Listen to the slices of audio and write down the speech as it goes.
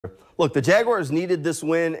Look, the Jaguars needed this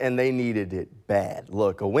win, and they needed it bad.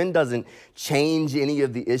 Look, a win doesn't change any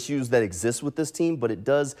of the issues that exist with this team, but it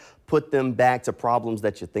does put them back to problems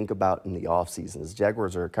that you think about in the offseason. The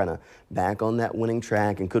Jaguars are kind of back on that winning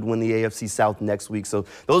track and could win the AFC South next week. So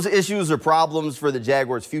those issues are problems for the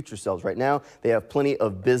Jaguars' future selves. Right now, they have plenty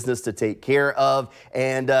of business to take care of.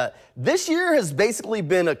 And this year has basically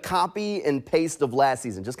been a copy and paste of last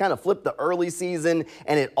season. Just kind of flip the early season,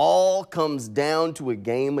 and it all comes down to a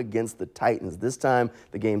game against the Titans. This time,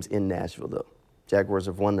 the game's in Nashville, though. Jaguars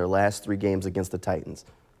have won their last 3 games against the Titans.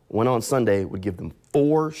 Win on Sunday would give them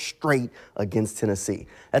 4 straight against Tennessee.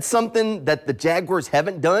 That's something that the Jaguars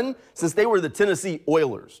haven't done since they were the Tennessee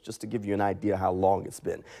Oilers, just to give you an idea how long it's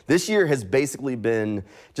been. This year has basically been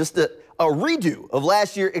just a redo of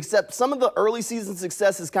last year, except some of the early season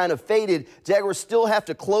success has kind of faded. Jaguars still have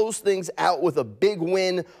to close things out with a big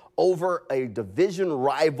win over a division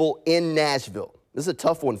rival in Nashville. This is a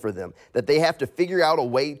tough one for them that they have to figure out a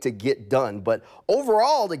way to get done. But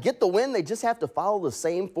overall, to get the win, they just have to follow the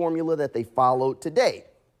same formula that they followed today.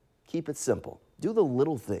 Keep it simple. Do the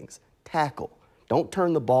little things. Tackle. Don't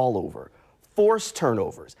turn the ball over. Force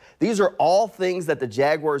turnovers. These are all things that the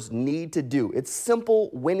Jaguars need to do. It's simple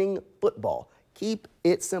winning football. Keep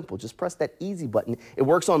it simple. Just press that easy button. It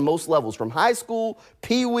works on most levels, from high school,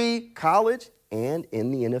 pee-wee, college, and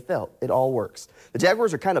in the NFL. It all works. The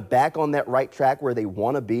Jaguars are kind of back on that right track where they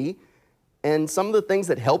want to be, and some of the things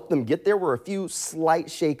that helped them get there were a few slight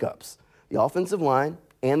shakeups. The offensive line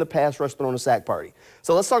and the pass rush throwing a sack party.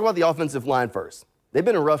 So let's talk about the offensive line first. They've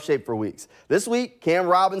been in rough shape for weeks. This week, Cam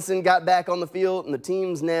Robinson got back on the field, and the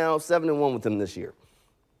team's now 7-1 with him this year.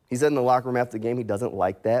 He said in the locker room after the game he doesn't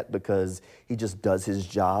like that because he just does his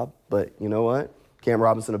job. But you know what? Cam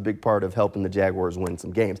Robinson, a big part of helping the Jaguars win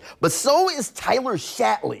some games. But so is Tyler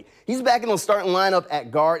Shatley. He's back in the starting lineup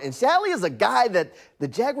at guard, and Shatley is a guy that the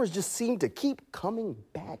Jaguars just seem to keep coming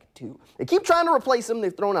back to. They keep trying to replace him.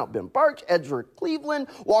 They've thrown out Ben Barch, Edric Cleveland,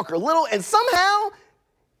 Walker Little, and somehow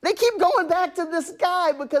they keep going back to this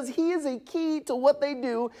guy because he is a key to what they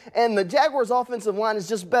do, and the Jaguars' offensive line is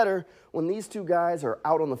just better when these two guys are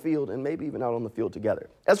out on the field and maybe even out on the field together.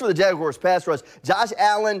 As for the Jaguars' pass rush, Josh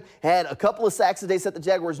Allen had a couple of sacks today, set the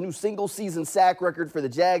Jaguars' new single-season sack record for the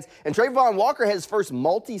Jags, and Trayvon Walker had his first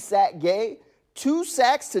multi-sack game. 2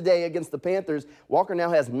 sacks today against the Panthers. Walker now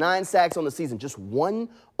has 9 sacks on the season, just 1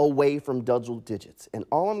 away from double digits. And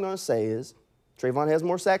all I'm going to say is Trayvon has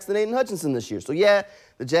more sacks than Aiden Hutchinson this year. So, yeah,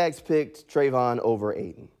 the Jags picked Trayvon over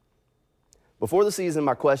Aiden. Before the season,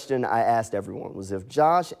 my question I asked everyone was if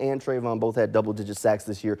Josh and Trayvon both had double-digit sacks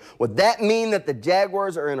this year, would that mean that the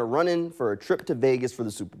Jaguars are in a run-in for a trip to Vegas for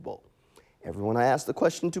the Super Bowl? Everyone I asked the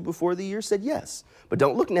question to before the year said yes. But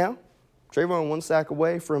don't look now. Trayvon 1 sack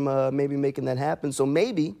away from maybe making that happen. So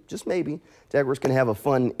maybe, just maybe, Jaguars can have a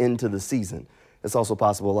fun end to the season. It's also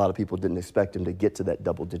possible a lot of people didn't expect him to get to that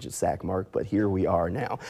double-digit sack mark, but here we are now.